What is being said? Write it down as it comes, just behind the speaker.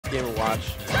Game &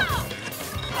 Watch.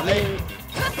 I mean,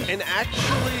 and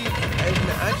actually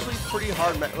pretty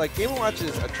hard. Like Game & Watch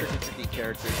is a tricky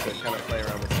character to kind of play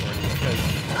around with Swordy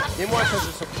because Game & Watch has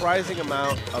a surprising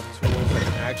amount of tools that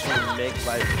can actually make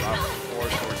life rough for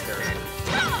Sword characters.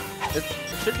 It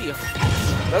should be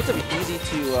relatively easy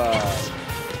to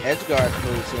edge guard for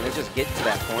Lucina. Let's just get to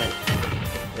that point.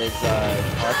 Is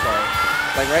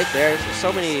like right there, there's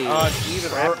so many even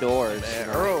trap doors. Man,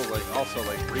 you know? Earl also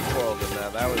recoiled in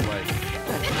that. That was like,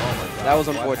 oh my god. That was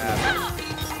unfortunate.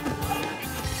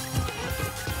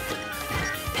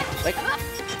 Like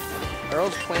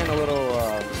Earl's playing a little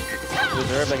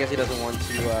reserved. I guess he doesn't want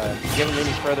to give him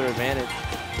any further advantage.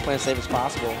 Playing safe as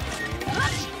possible.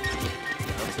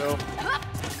 So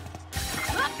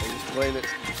he's playing it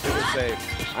super safe.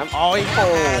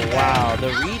 Wow, the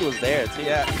read was there too.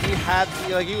 Yeah,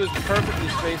 he was perfectly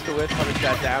spaced to whiff punish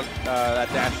that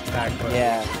dash attack, but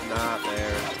yeah, it was not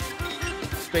there.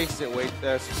 Spaced it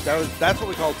that's what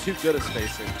we call too good a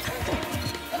spacing.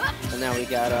 And now we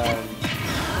got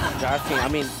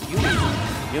Yumi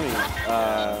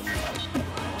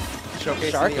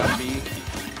showcasing the up B.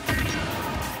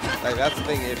 Like that's the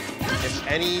thing, if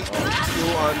any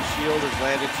tool on shield is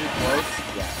landed too close,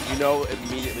 you know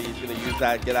immediately he's going to use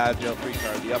that get out of jail free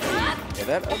card, the up B. Yeah,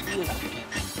 that up B is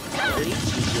pretty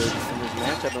good in this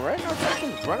matchup, and right now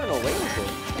Elston's running away with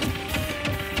it.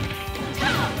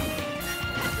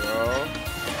 Go.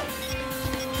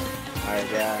 Alright,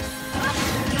 yeah.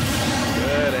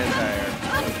 Good anti-air.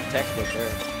 Textbook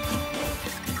there.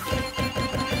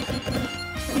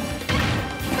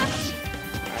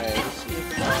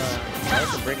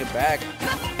 To bring it back.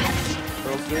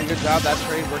 Earl's doing a good job. That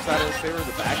trade works out in his favor.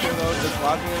 The back air though, just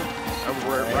blocking him. And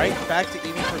we're right back to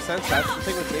even percent. That's the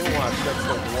thing with Game & Watch. That's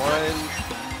the one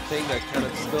thing that kind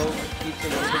of still keeps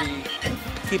him pretty.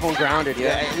 Keep him grounded,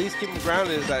 yeah. At least keep him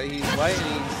grounded is that he's light and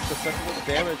he's susceptible to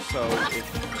damage. So if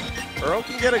Earl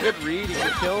can get a good read, he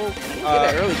can kill.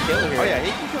 Get an early kill here. Oh yeah,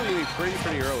 he can kill Yumi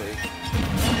pretty early.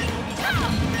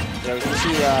 Yeah, we can see.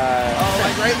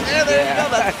 Like right there, there you go.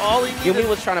 That's all he needed. Yumi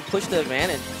was trying to push the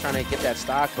advantage, trying to get that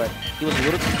stock, but he was a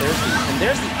little too thirsty. And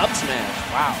there's the up smash.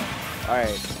 Wow. All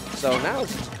right. So now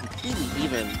it's completely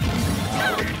even.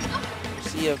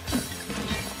 See if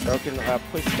Earl can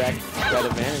push back that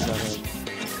advantage on him.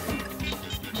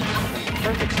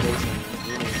 Perfect spacing.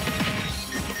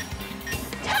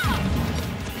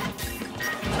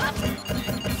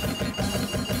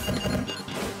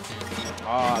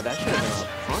 Oh, that should have been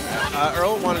fun.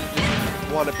 Earl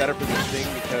wanted better positioning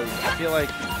because I feel like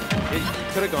he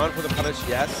could have gone for the punish,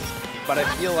 yes, but I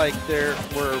feel like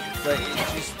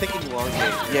he's thinking long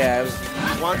game. Yeah,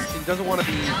 he doesn't want to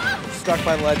be stuck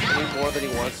by ledge any more than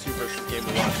he wants to versus Game &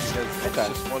 Watch because it's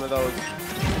just one of those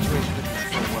situations that you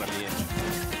just don't want to be in.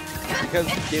 Because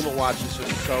Game & Watch is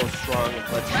just so strong with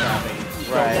ledge trapping,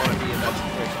 you don't want to be in that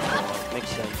situation for long.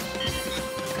 Makes sense.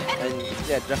 And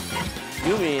yeah,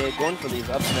 Yumi going for these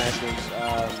up smashes,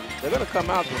 they're going to come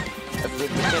out as the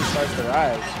game starts to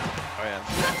rise. Oh, yeah.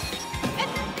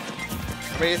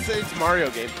 I mean, it's Mario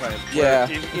gameplay. Yeah.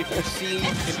 If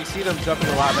you see them jumping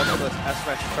a lot, that's when the S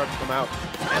smash starts to come out.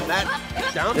 And that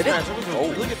down smash, it was a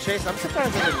really good chase. I'm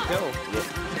surprised they didn't kill.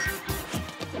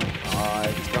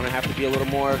 It's going to have to be a little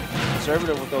more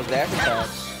conservative with those dash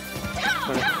attacks. It's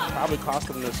going to probably cost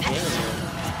them this game here.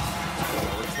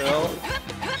 Overkill.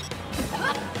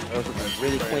 Those are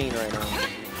really clean right now.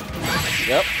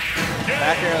 Yep.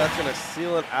 Back air, that's going to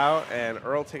seal it out, and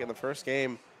Earl taking the first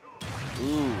game.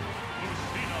 Ooh.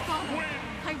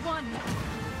 I won.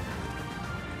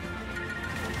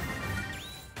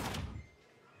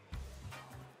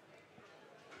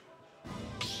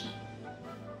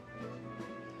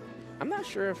 I'm not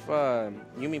sure if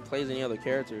Yumi plays any other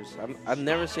characters. I've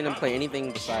never seen him play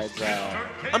anything besides.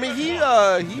 I mean, he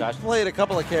played a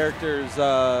couple of characters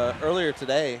earlier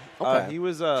today. Okay. He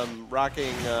was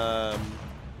rocking.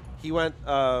 He went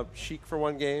Sheik for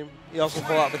one game. He also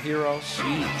pulled out the hero.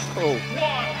 Sheik. Oh.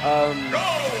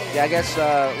 Yeah, I guess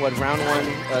what round one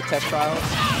test trials.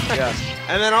 Yeah.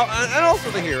 And then and also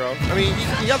the hero. I mean,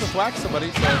 he got to thwack somebody,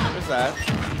 so there's that.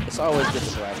 It's always good to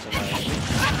thwack somebody.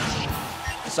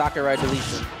 Sakurai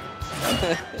deletion.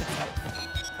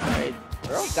 Alright,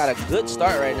 Earl's got a good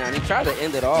start right now, and he tried to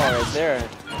end it all right there.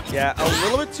 Yeah, a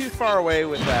little bit too far away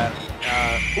with that.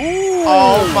 Ooh!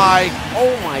 Oh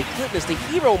my goodness, the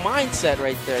hero mindset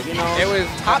right there. You know, it was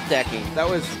top decking. That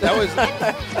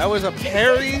was a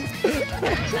parry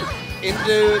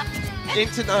into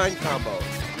 9 combo.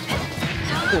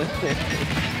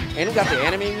 And he got the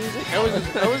anime music. That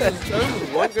was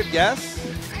just one good guess.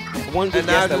 One good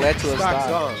guess that led to a stock stock.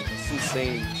 song. It's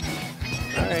insane.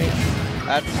 All right.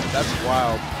 That's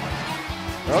wild.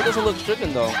 Earl doesn't look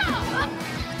stricken though.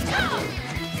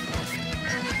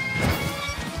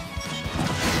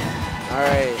 All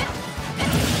right.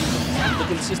 The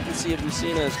consistency of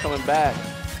Lucina is coming back.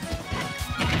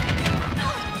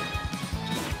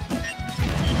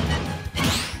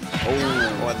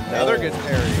 Oh, another good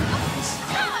parry.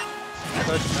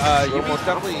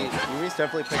 Yumi's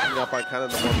definitely picking up on kind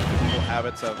of the more typical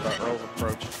habits of Earl's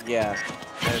approach. Yeah.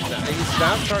 And he's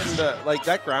now starting to, like,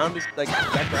 that ground to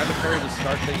parry to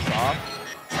start things off.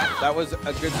 That was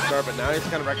a good start, but now he's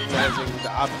kind of recognizing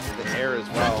the options of the air as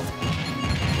well.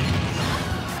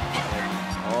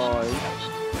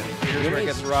 Here's where it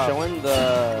gets rough. Showing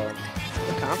the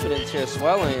confidence here,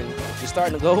 swelling. He's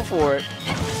starting to go for it.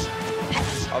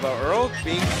 Although Earl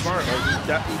being smart,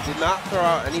 like he did not throw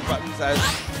out any buttons as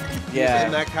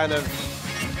in that kind of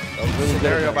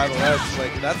scenario by the ledge.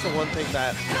 Like that's the one thing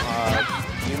that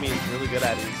Yumi is really good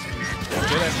at. He's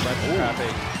good at ledge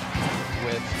trapping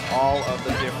with all of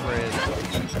the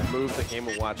different moves that Game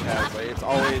 & Watch has. Like it's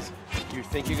always you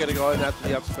think you're gonna go in after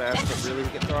the up smash, but really you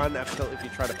can throw out an F tilt if you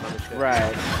try to punish it.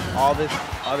 Right. All this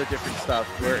other different stuff.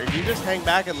 Where if you just hang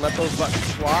back and let those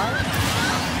buttons fly,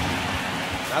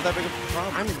 not that big of a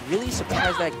problem. I'm really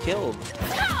surprised that killed.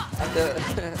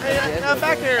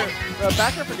 Back air. The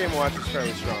back air for Game & Watch is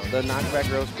fairly strong. The knockback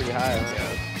row is pretty high. Huh?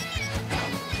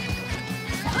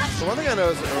 Yeah. So one thing I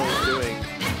noticed Earl is doing,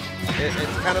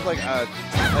 it's kind of like a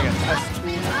test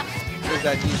tool, is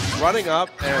that he's running up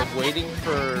and waiting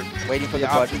for the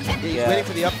option. He's waiting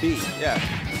for the up B. Yeah.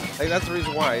 Like that's the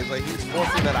reason why. He's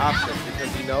forcing that option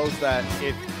because he knows that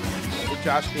if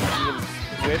Josh can even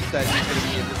whips that he's going to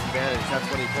be a disadvantage. That's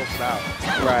when he pulls it out.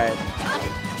 Right.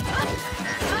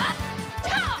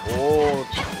 Oh.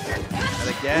 And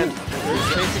again,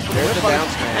 there's the down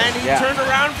smash. And he turned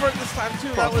around for it this time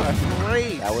too. That was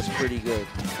great. That was pretty good.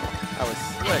 That was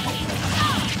slick.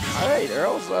 All right,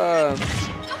 Earl's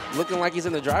looking like he's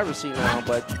in the driver's seat now,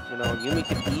 but you know Yumi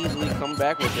could easily come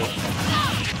back with it.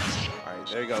 All right,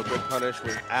 there you go. Good punish.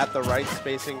 Was at the right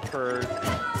spacing for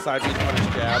side B punish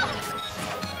jab.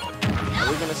 Are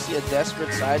we going to see a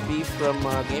desperate side B from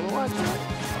Game & Watch?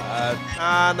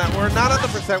 We're not at the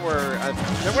percent where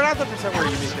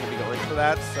Yumi's going to be going for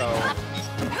that. So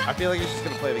I feel like he's just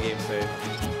going to play the game safe.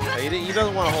 He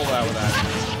doesn't want to hold out with that.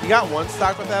 He got one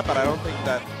stock with that, but I don't think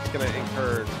that's going to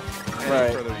incur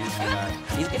any further use for that.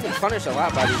 He's getting punished a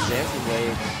lot by these dancing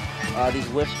waves, these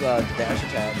whiff dash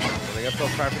attacks. I think he'll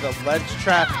try for the ledge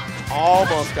trap.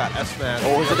 Almost got S smash.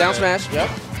 Oh, it's a down smash. Yep.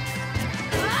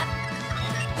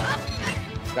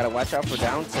 Got to watch out for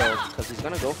down tilt because he's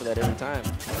going to go for that every time.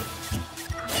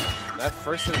 That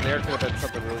first in there could have been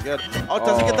something really good. Oh, it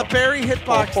doesn't get the berry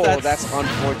hitbox. Oh, that's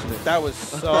unfortunate. That was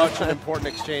such an important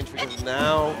exchange because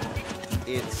now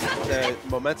the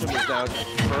momentum is now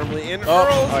firmly in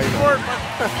Earl's court.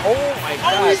 Oh my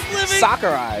God. He's living.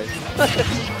 Sakurai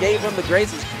gave him the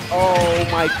graces. Oh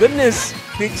my goodness.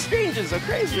 The exchanges are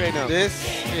crazy right now. This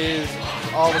is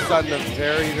all of a sudden a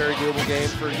very, very doable game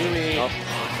for Yumi.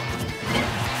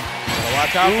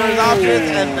 Watch out for his options,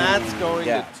 and that's going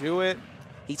to do it.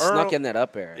 He snuck in that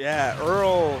up air. Yeah,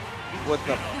 Earl with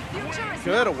the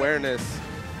good awareness.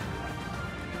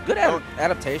 Good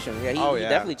adaptation. Yeah, he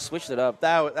definitely switched it up.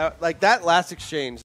 Like that last exchange.